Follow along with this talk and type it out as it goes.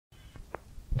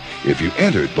If you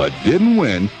entered but didn't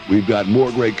win, we've got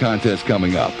more great contests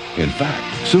coming up. In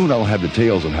fact, soon I'll have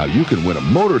details on how you can win a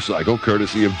motorcycle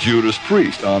courtesy of Judas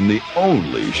Priest on the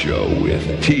only show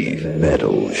with teeth.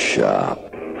 Metal Shop.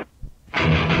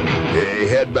 Hey,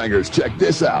 headbangers, check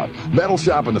this out. Metal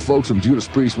Shop and the folks from Judas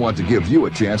Priest want to give you a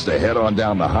chance to head on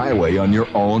down the highway on your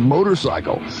own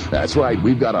motorcycle. That's right,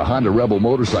 we've got a Honda Rebel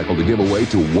motorcycle to give away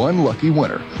to one lucky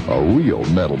winner. A real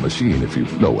metal machine, if you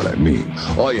know what I mean.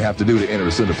 All you have to do to enter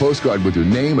is send a postcard with your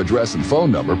name, address, and phone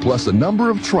number, plus a number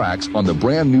of tracks on the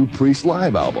brand new Priest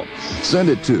Live album. Send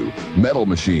it to Metal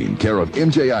Machine, care of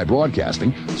MJI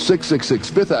Broadcasting, 666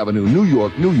 Fifth Avenue, New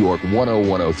York, New York,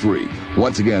 10103.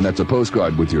 Once again, that's a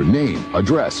postcard with your name,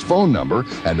 address, phone number,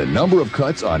 and the number of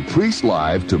cuts on Priest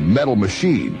Live to Metal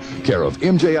Machine, care of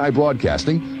MJI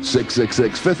Broadcasting,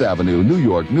 666 Fifth Avenue, New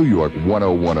York, New York,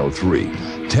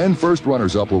 10103. 10 first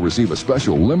runners-up will receive a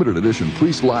special limited edition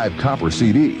Priest Live copper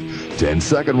CD. 10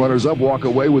 second runners-up walk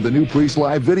away with a new Priest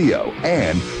Live video.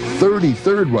 And 30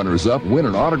 third runners-up win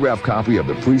an autographed copy of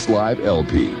the Priest Live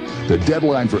LP. The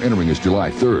deadline for entering is July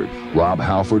 3rd. Rob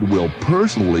Halford will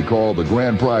personally call the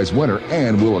grand prize winner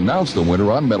and will announce the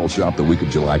winner on Metal Shop the week of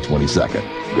July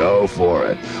 22nd. Go for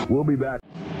it. We'll be back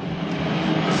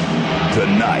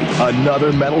tonight,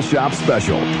 another Metal Shop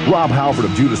special. Rob Halford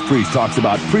of Judas Priest talks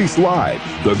about Priest Live,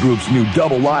 the group's new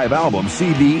double live album,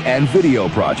 CD, and video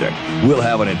project. We'll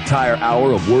have an entire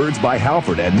hour of words by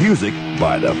Halford and music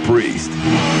by the Priest.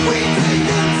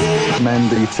 Recommend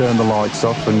that you turn the lights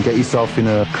off and get yourself in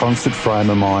a concert frame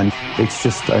of mind. It's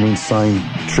just an insane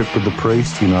trip with the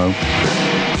Priest, you know.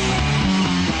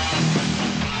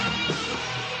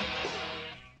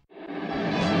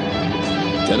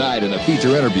 Tonight in a feature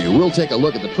interview, we'll take a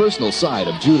look at the personal side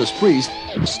of Judas Priest.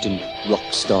 Instant rock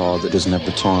star that doesn't have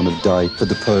the time of day for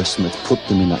the person that's put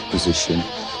them in that position.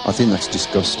 I think that's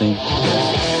disgusting.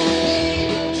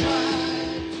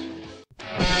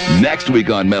 Next week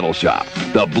on Metal Shop,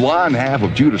 the blonde half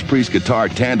of Judas Priest guitar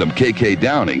tandem KK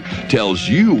Downing tells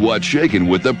you what's shaking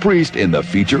with the Priest in the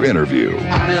feature interview.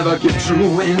 I never get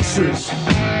true answers,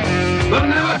 but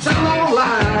never tell no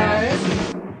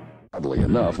lies. Oddly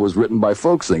enough, was written by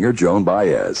folk singer Joan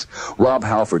Baez. Rob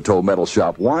Halford told Metal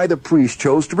Shop why the Priest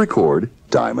chose to record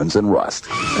Diamonds and Rust.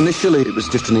 Initially, it was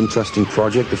just an interesting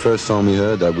project. The first time we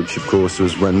heard that, which of course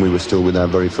was when we were still with our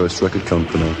very first record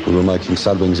company. We were making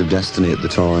Sad Wings of Destiny at the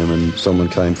time, and someone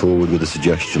came forward with a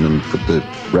suggestion and put the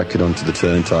record onto the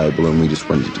turntable, and we just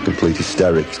went into complete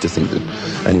hysterics to think that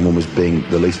anyone was being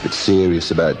the least bit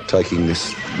serious about taking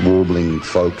this warbling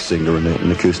folk singer and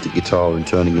an acoustic guitar and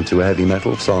turning into a heavy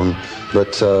metal song.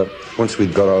 But once we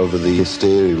got over the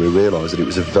hysteria, we realised that it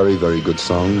was a very, very good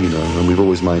song, you know, and we've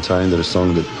always maintained that a song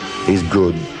that is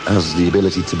good has the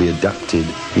ability to be adapted,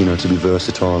 you know, to be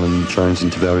versatile and changed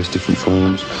into various different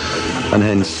forms. And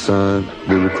hence,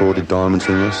 we recorded Diamonds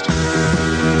and Rust.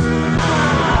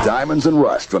 Diamonds and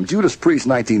Rust from Judas Priest's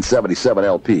 1977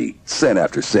 LP, Sin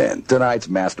After Sin, tonight's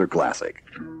master classic.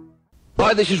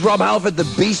 Hi, this is Rob Halford, the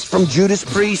Beast from Judas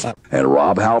Priest. And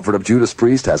Rob Halford of Judas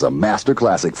Priest has a master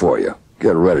classic for you.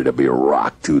 Get ready to be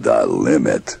rocked to the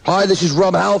limit. Hi, this is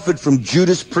Rob Halford from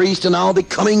Judas Priest, and I'll be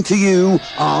coming to you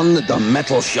on The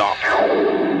Metal Shop.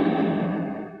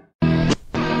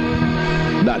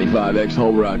 95X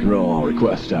Home Rock and Roll All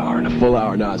Request Hour and a full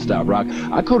hour non-stop rock.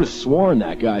 I could have sworn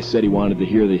that guy said he wanted to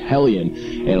hear the Hellion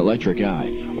and Electric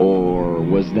Eye. Or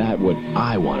was that what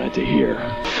I wanted to hear?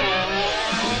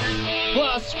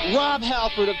 Plus, Rob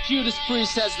Halford of Judas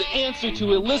Priest has the answer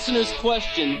to a listener's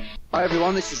question. Hi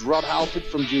everyone, this is Rob Halford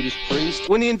from Judas Priest.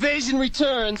 When the invasion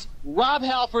returns, Rob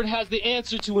Halford has the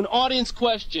answer to an audience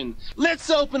question. Let's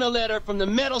open a letter from the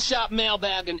Metal Shop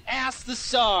mailbag and ask the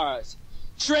stars.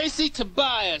 Tracy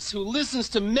Tobias, who listens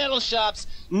to Metal Shop's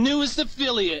newest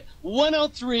affiliate,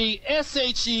 103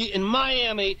 SHE in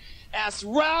Miami, asks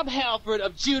Rob Halford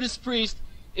of Judas Priest,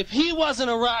 if he wasn't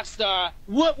a rock star,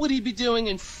 what would he be doing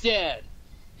instead?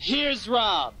 Here's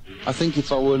Rob. I think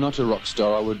if I were not a rock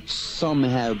star, I would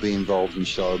somehow be involved in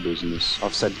show business.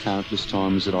 I've said countless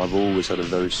times that I've always had a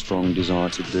very strong desire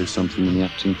to do something in the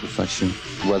acting profession.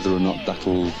 Whether or not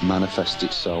that'll manifest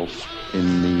itself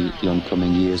in the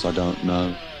oncoming years, I don't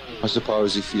know. I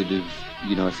suppose if you'd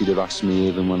have asked me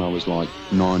even when I was like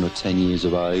 9 or 10 years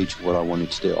of age what I wanted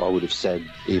to do, I would have said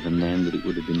even then that it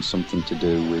would have been something to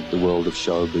do with the world of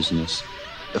show business.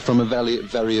 From a very,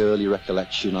 very early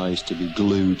recollection, I used to be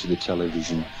glued to the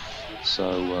television.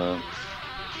 So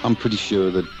I'm pretty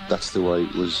sure that that's the way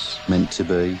it was meant to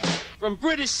be. From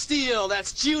British Steel,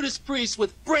 that's Judas Priest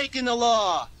with Breaking the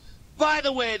Law. By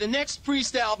the way, the next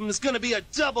Priest album is going to be a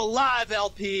double live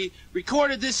LP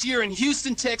recorded this year in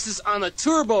Houston, Texas on a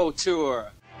Turbo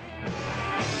Tour.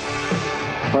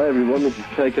 Hi everyone, this is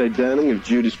KK Downing of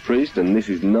Judas Priest, and this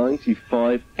is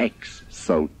 95X,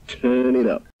 so turn it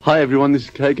up. Hi everyone, this is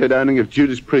KK Downing of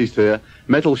Judas Priest here.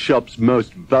 Metal Shop's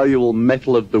most valuable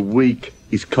metal of the week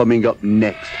is coming up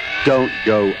next. Don't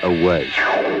go away.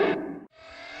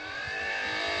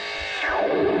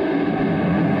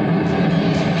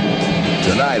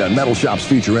 Tonight on Metal Shop's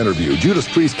feature interview,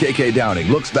 Judas Priest KK Downing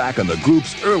looks back on the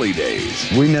group's early days.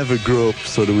 We never grew up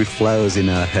sort of with flowers in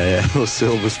our hair or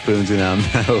silver spoons in our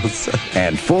mouths.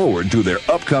 And forward to their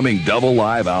upcoming double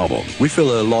live album. We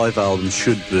feel a live album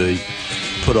should be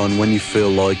put on when you feel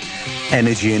like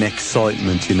energy and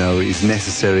excitement, you know, is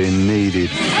necessary and needed.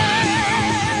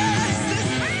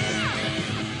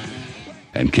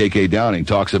 And KK Downing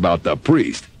talks about the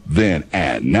Priest, then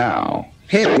and now.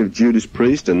 Of Judas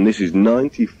Priest, and this is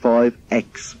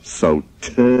 95X, so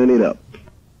turn it up.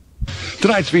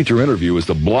 Tonight's feature interview is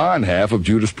the blonde half of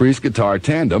Judas Priest guitar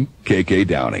tandem, KK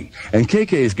Downing. And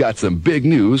KK's got some big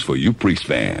news for you Priest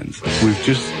fans. We've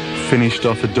just finished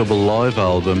off a double live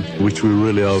album, which we're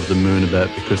really over the moon about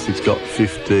because it's got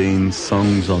 15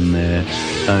 songs on there,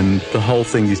 and the whole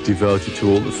thing is devoted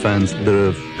to all the fans that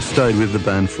have stayed with the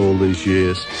band for all these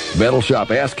years. Metal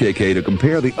Shop asked KK to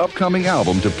compare the upcoming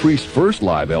album to Priest's first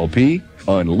live LP,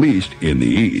 Unleashed in the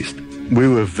East. We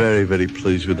were very, very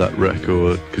pleased with that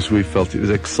record because we felt it was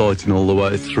exciting all the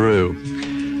way through,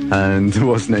 and there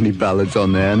wasn't any ballads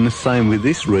on there, and the same with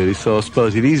this really, so I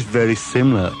suppose it is very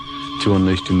similar to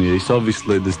Unleashed in the East.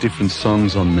 Obviously there's different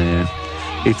songs on there.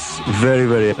 It's very,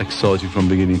 very exciting from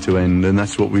beginning to end, and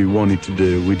that's what we wanted to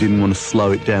do. We didn't want to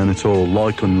slow it down at all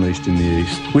like Unleashed in the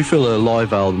East. We feel a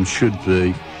live album should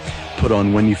be put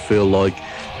on when you feel like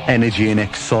energy and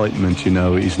excitement, you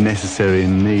know, is necessary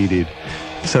and needed.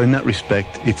 So in that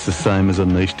respect it's the same as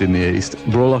Unleashed in the East,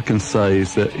 but all I can say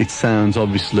is that it sounds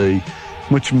obviously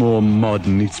much more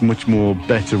modern, it's much more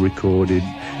better recorded.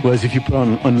 Whereas if you put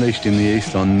on Unleashed in the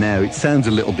East on now, it sounds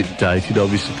a little bit dated,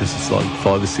 obviously, because it's like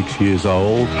 5 or 6 years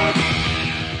old.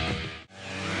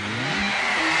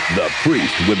 The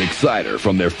Priest with Exciter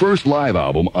from their first live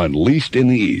album, Unleashed in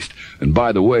the East. And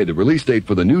by the way, the release date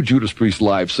for the new Judas Priest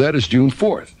live set is June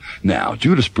 4th. Now,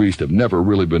 Judas Priest have never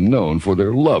really been known for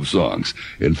their love songs.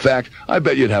 In fact, I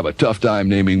bet you'd have a tough time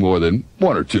naming more than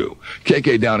one or two.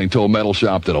 KK Downing told Metal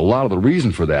Shop that a lot of the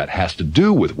reason for that has to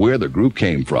do with where the group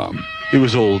came from. It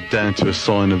was all down to a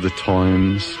sign of the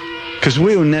times. Because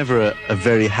we were never a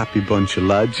very happy bunch of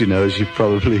lads, you know, as you've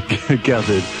probably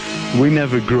gathered. We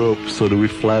never grew up sort of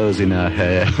with flowers in our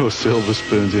hair or silver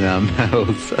spoons in our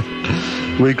mouths.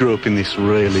 We grew up in this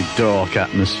really dark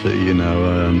atmosphere, you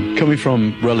know, coming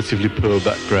from relatively poor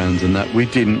backgrounds and that. We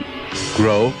didn't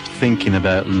grow up thinking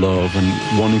about love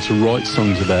and wanting to write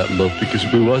songs about love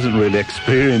because we wasn't really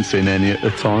experiencing any at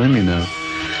the time, you know.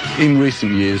 In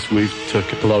recent years, we've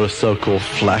took a lot of so-called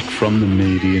flack from the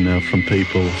media, you know, from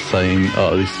people saying,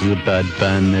 oh, this is a bad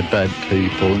band, they're bad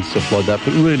people and stuff like that.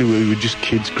 But really, we were just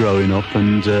kids growing up,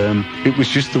 and it was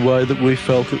just the way that we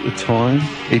felt at the time.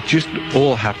 It just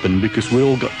all happened because we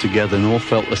all got together and all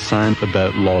felt the same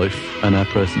about life and our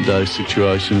present-day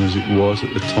situation as it was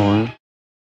at the time.